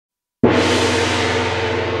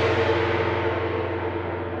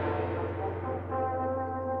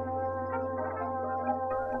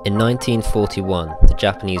In 1941, the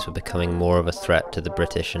Japanese were becoming more of a threat to the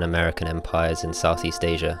British and American empires in Southeast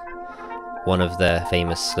Asia. One of their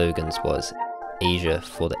famous slogans was, "Asia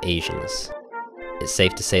for the Asians." It's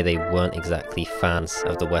safe to say they weren't exactly fans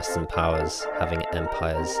of the Western powers having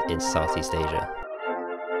empires in Southeast Asia.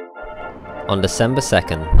 On December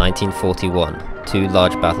 2nd, 1941, two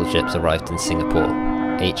large battleships arrived in Singapore,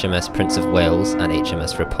 HMS Prince of Wales and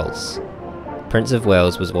HMS Repulse. Prince of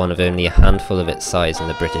Wales was one of only a handful of its size in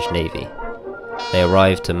the British Navy. They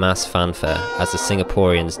arrived to mass fanfare as the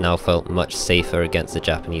Singaporeans now felt much safer against the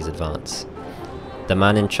Japanese advance. The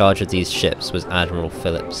man in charge of these ships was Admiral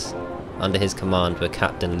Phillips. Under his command were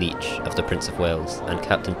Captain Leach of the Prince of Wales and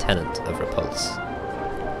Captain Tennant of Repulse.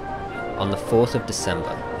 On the 4th of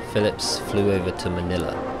December, Phillips flew over to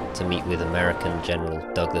Manila to meet with American General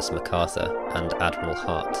Douglas MacArthur and Admiral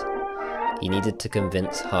Hart. He needed to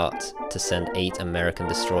convince Hart to send 8 American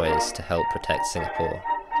destroyers to help protect Singapore.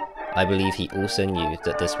 I believe he also knew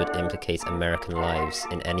that this would implicate American lives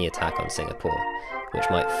in any attack on Singapore, which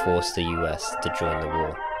might force the US to join the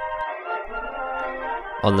war.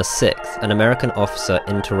 On the 6th, an American officer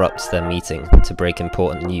interrupts their meeting to break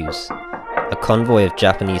important news. A convoy of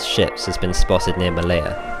Japanese ships has been spotted near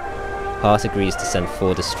Malaya. Hart agrees to send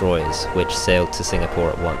 4 destroyers, which sailed to Singapore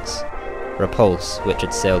at once. Repulse, which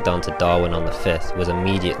had sailed down to Darwin on the 5th, was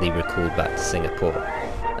immediately recalled back to Singapore,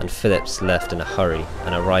 and Phillips left in a hurry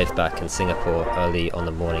and arrived back in Singapore early on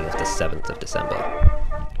the morning of the 7th of December.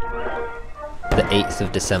 The 8th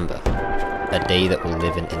of December, a day that will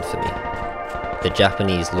live in infamy. The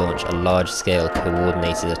Japanese launch a large-scale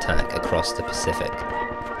coordinated attack across the Pacific.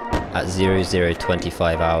 At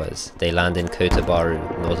 0025 hours, they land in Kota Baru,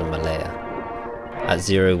 northern Malaya. At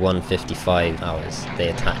 0155 hours, they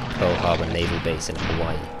attack Pearl Harbor Naval Base in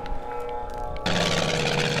Hawaii.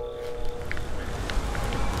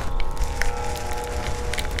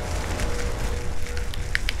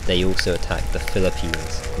 They also attack the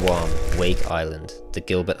Philippines, Guam, Wake Island, the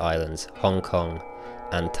Gilbert Islands, Hong Kong,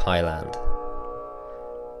 and Thailand.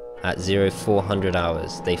 At 0400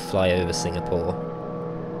 hours, they fly over Singapore.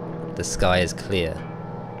 The sky is clear,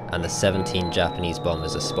 and the 17 Japanese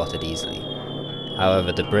bombers are spotted easily.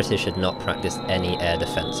 However, the British had not practiced any air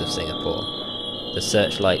defence of Singapore. The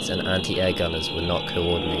searchlights and anti-air gunners were not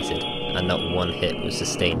coordinated, and not one hit was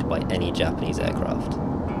sustained by any Japanese aircraft.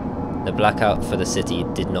 The blackout for the city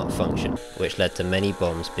did not function, which led to many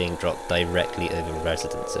bombs being dropped directly over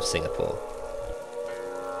residents of Singapore.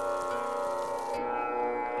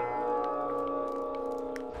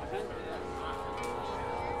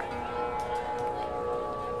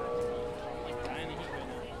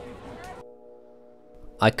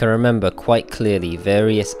 I can remember quite clearly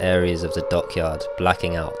various areas of the dockyard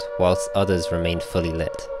blacking out whilst others remained fully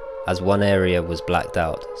lit. As one area was blacked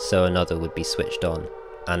out, so another would be switched on,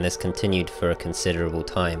 and this continued for a considerable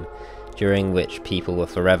time, during which people were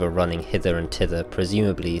forever running hither and thither,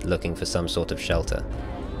 presumably looking for some sort of shelter.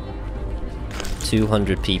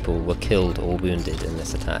 200 people were killed or wounded in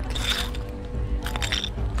this attack.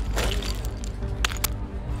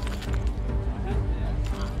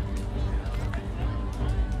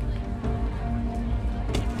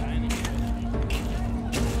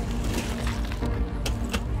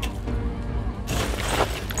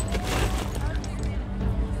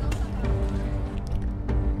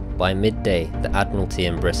 By midday, the Admiralty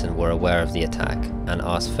in Britain were aware of the attack and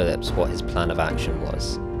asked Phillips what his plan of action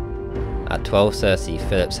was. At 12:30,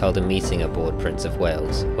 Phillips held a meeting aboard Prince of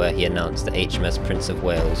Wales, where he announced that HMS Prince of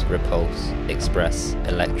Wales, Repulse, Express,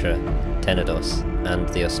 Electra, Tenedos, and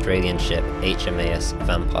the Australian ship HMAS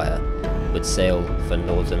Vampire would sail for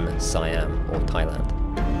northern Siam or Thailand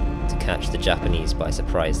to catch the Japanese by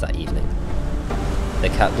surprise that evening. The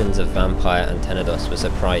captains of Vampire and Tenedos were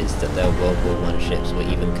surprised that their World War I ships were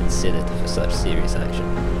even considered for such serious action.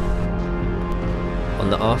 On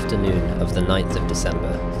the afternoon of the 9th of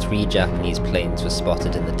December, 3 Japanese planes were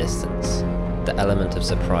spotted in the distance. The element of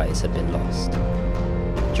surprise had been lost.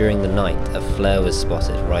 During the night, a flare was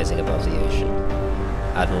spotted rising above the ocean.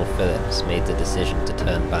 Admiral Phillips made the decision to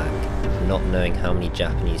turn back, not knowing how many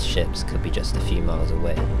Japanese ships could be just a few miles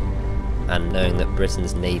away, and knowing that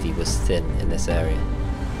Britain's navy was thin in this area.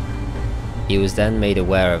 He was then made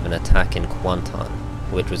aware of an attack in Kuantan,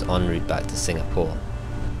 which was en route back to Singapore.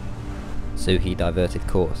 So he diverted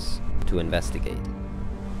course to investigate.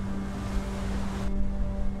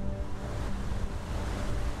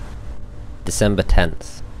 December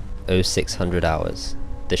 10th, 0600 hours.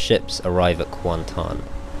 The ships arrive at Kuantan,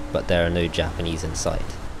 but there are no Japanese in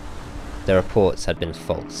sight. The reports had been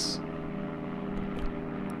false.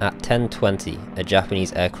 At 10:20, a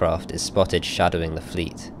Japanese aircraft is spotted shadowing the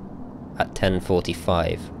fleet. At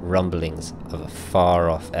 10:45, rumblings of a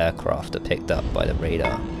far-off aircraft are picked up by the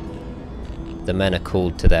radar. The men are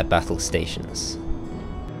called to their battle stations.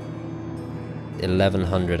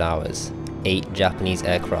 1100 hours, 8 Japanese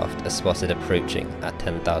aircraft are spotted approaching at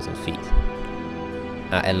 10,000 feet.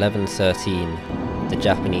 At 11:13, the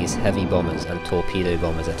Japanese heavy bombers and torpedo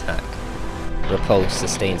bombers attack. Repulse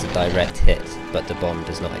sustains a direct hit, but the bomb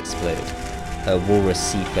does not explode. Her walrus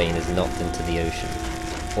seaplane is knocked into the ocean.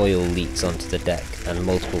 Oil leaks onto the deck and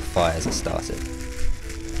multiple fires are started.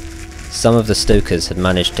 Some of the stokers had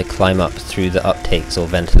managed to climb up through the uptakes or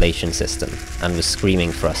ventilation system and was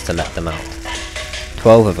screaming for us to let them out.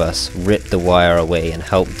 12 of us ripped the wire away and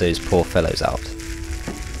helped those poor fellows out.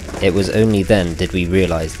 It was only then did we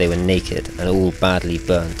realise they were naked and all badly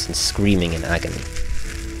burnt and screaming in agony.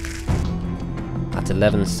 At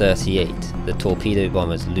 11:38, the torpedo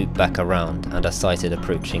bombers loop back around and are sighted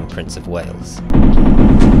approaching Prince of Wales.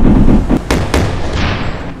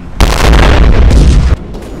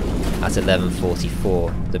 At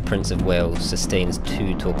 11:44, the Prince of Wales sustains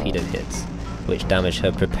 2 torpedo hits, which damage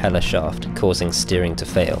her propeller shaft, causing steering to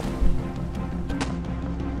fail.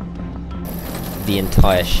 The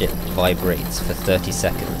entire ship vibrates for 30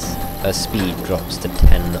 seconds, her speed drops to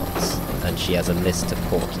 10 knots, and she has a list to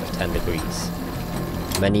port of 10 degrees.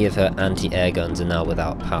 Many of her anti-air guns are now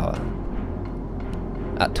without power.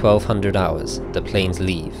 At 1200 hours, the planes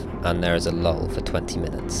leave, and there is a lull for 20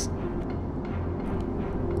 minutes.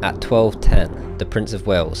 At 12:10, the Prince of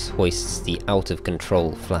Wales hoists the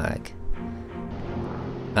out-of-control flag.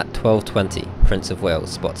 At 12:20, Prince of Wales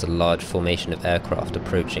spots a large formation of aircraft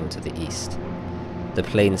approaching to the east. The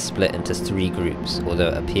planes split into 3 groups, although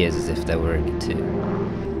it appears as if there were only 2.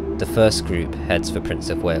 The first group heads for Prince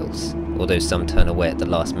of Wales, although some turn away at the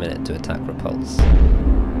last minute to attack Repulse.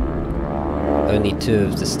 Only 2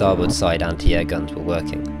 of the starboard side anti-air guns were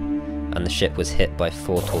working, and the ship was hit by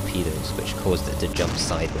 4 torpedoes which caused it to jump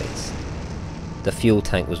sideways. The fuel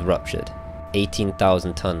tank was ruptured.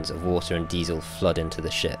 18,000 tons of water and diesel flood into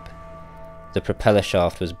the ship. The propeller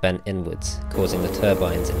shaft was bent inwards, causing the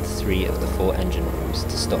turbines in 3 of the 4 engine rooms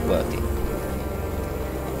to stop working.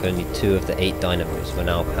 Only 2 of the 8 dynamos were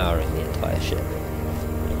now powering the entire ship.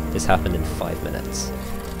 This happened in 5 minutes.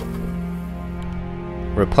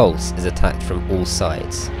 Repulse is attacked from all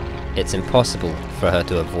sides. It's impossible for her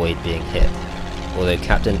to avoid being hit, although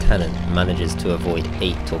Captain Tennant manages to avoid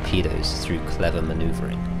 8 torpedoes through clever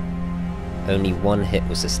manoeuvring. Only 1 hit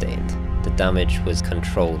was sustained. The damage was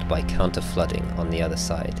controlled by counter-flooding on the other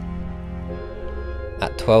side.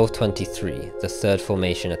 At 12:23, the third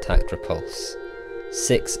formation attacked Repulse.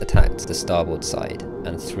 6 attacked the starboard side,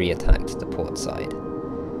 and 3 attacked the port side.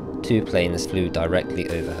 2 planes flew directly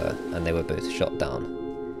over her, and they were both shot down.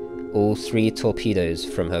 All 3 torpedoes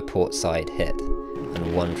from her port side hit,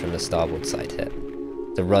 and 1 from the starboard side hit.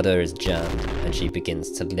 The rudder is jammed, and she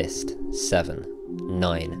begins to list 7,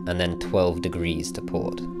 9, and then 12 degrees to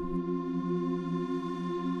port.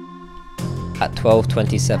 At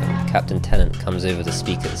 12:27, Captain Tennant comes over the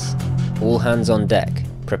speakers. "All hands on deck,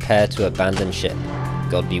 prepare to abandon ship.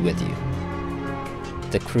 God be with you."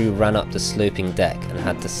 The crew ran up the sloping deck and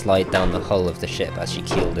had to slide down the hull of the ship as she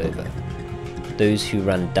keeled over. Those who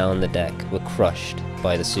ran down the deck were crushed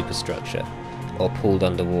by the superstructure, or pulled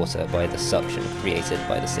underwater by the suction created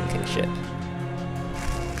by the sinking ship.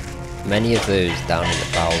 Many of those down in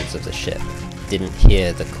the bowels of the ship didn't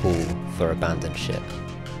hear the call for abandon ship,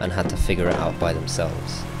 and had to figure it out by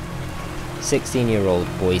themselves. 16-year-old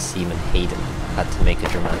boy seaman Hayden had to make a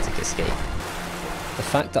dramatic escape. The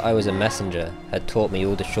fact that I was a messenger had taught me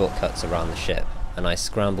all the shortcuts around the ship, and I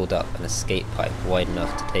scrambled up an escape pipe wide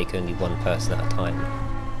enough to take only 1 person at a time.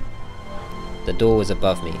 The door was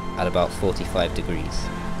above me at about 45 degrees.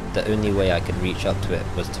 The only way I could reach up to it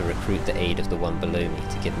was to recruit the aid of the one below me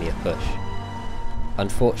to give me a push.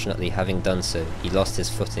 Unfortunately, having done so, he lost his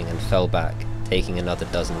footing and fell back, taking another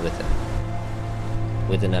dozen with him.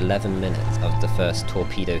 Within 11 minutes of the first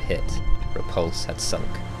torpedo hit, Repulse had sunk.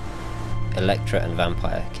 Electra and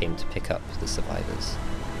Vampire came to pick up the survivors.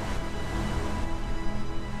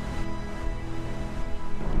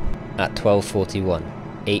 At 12:41,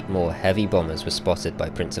 8 more heavy bombers were spotted by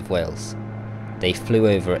Prince of Wales. They flew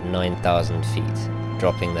over at 9,000 feet,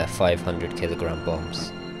 dropping their 500-kilogram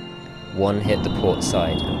bombs. 1 hit the port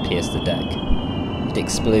side and pierced the deck. It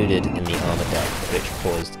exploded in the armour deck, which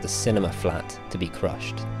caused the cinema flat to be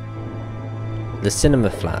crushed. The cinema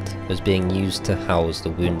flat was being used to house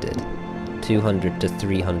the wounded. 200 to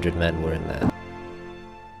 300 men were in there.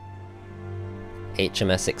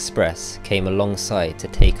 HMS Express came alongside to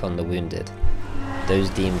take on the wounded. Those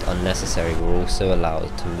deemed unnecessary were also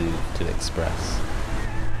allowed to move to Express.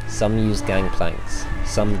 Some used gangplanks,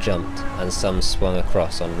 some jumped, and some swung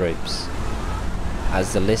across on ropes.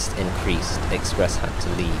 As the list increased, Express had to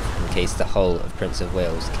leave in case the hull of Prince of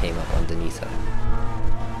Wales came up underneath her.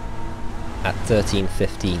 At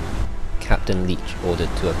 13:15, Captain Leach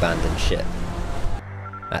ordered to abandon ship.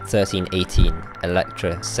 At 13:18,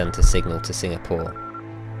 Electra sent a signal to Singapore.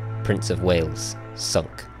 Prince of Wales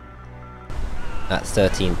sunk. At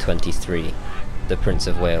 13:23, the Prince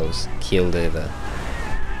of Wales keeled over.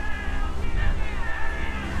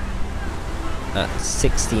 At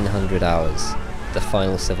 1600 hours, the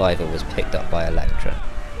final survivor was picked up by Electra.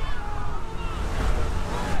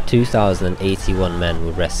 2,081 men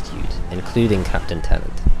were rescued, including Captain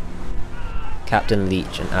Tennant. Captain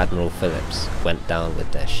Leach and Admiral Phillips went down with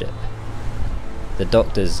their ship. The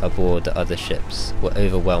doctors aboard the other ships were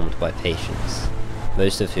overwhelmed by patients,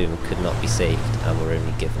 most of whom could not be saved and were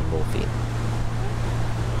only given morphine.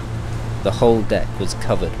 The whole deck was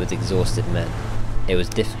covered with exhausted men. It was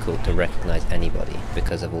difficult to recognize anybody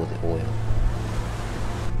because of all the oil.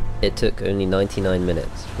 It took only 99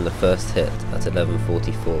 minutes from the first hit at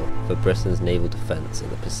 11:44 for Britain's naval defence in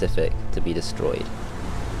the Pacific to be destroyed.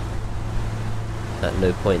 At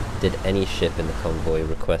no point did any ship in the convoy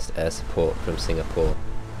request air support from Singapore.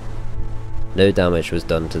 No damage was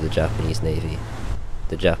done to the Japanese Navy.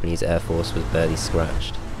 The Japanese Air Force was barely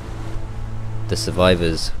scratched. The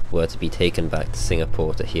survivors were to be taken back to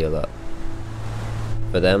Singapore to heal up.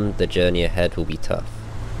 For them, the journey ahead will be tough.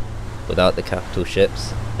 Without the capital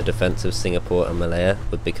ships, the defence of Singapore and Malaya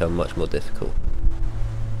would become much more difficult.